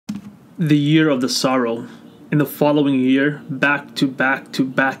The year of the sorrow. In the following year, back to back to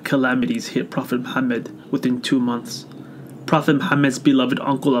back calamities hit Prophet Muhammad within 2 months. Prophet Muhammad's beloved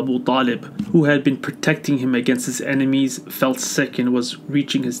uncle Abu Talib, who had been protecting him against his enemies, fell sick and was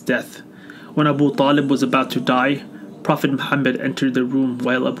reaching his death. When Abu Talib was about to die, Prophet Muhammad entered the room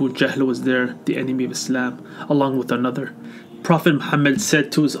while Abu Jahl was there, the enemy of Islam, along with another. Prophet Muhammad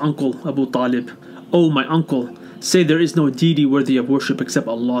said to his uncle Abu Talib, "O my uncle, say there is no deity worthy of worship except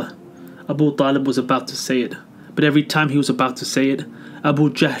Allah." Abu Talib was about to say it, but every time he was about to say it, Abu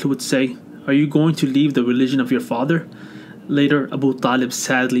Jahl would say, "Are you going to leave the religion of your father?" Later, Abu Talib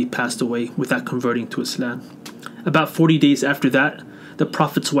sadly passed away without converting to Islam. About 40 days after that, the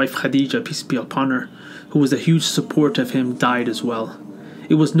Prophet's wife Khadija, peace be upon her, who was a huge support of him, died as well.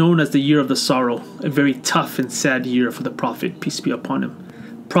 It was known as the year of the sorrow, a very tough and sad year for the Prophet, peace be upon him.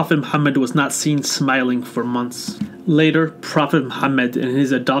 Prophet Muhammad was not seen smiling for months. Later, Prophet Muhammad and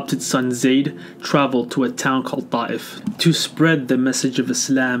his adopted son Zayd traveled to a town called Ta'if to spread the message of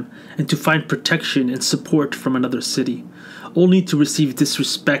Islam and to find protection and support from another city, only to receive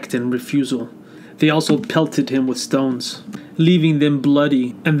disrespect and refusal. They also pelted him with stones, leaving them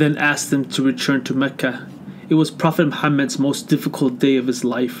bloody, and then asked them to return to Mecca. It was Prophet Muhammad's most difficult day of his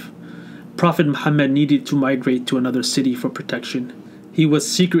life. Prophet Muhammad needed to migrate to another city for protection. He was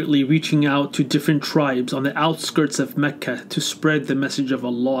secretly reaching out to different tribes on the outskirts of Mecca to spread the message of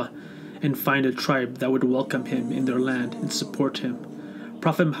Allah and find a tribe that would welcome him in their land and support him.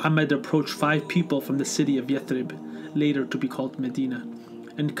 Prophet Muhammad approached 5 people from the city of Yathrib, later to be called Medina,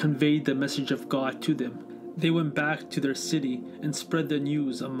 and conveyed the message of God to them. They went back to their city and spread the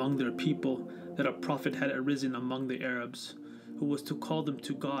news among their people that a prophet had arisen among the Arabs, who was to call them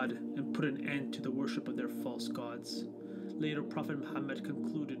to God and put an end to the worship of their false gods. Later, Prophet Muhammad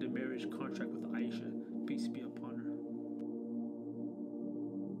concluded a marriage contract with Aisha, peace be upon her.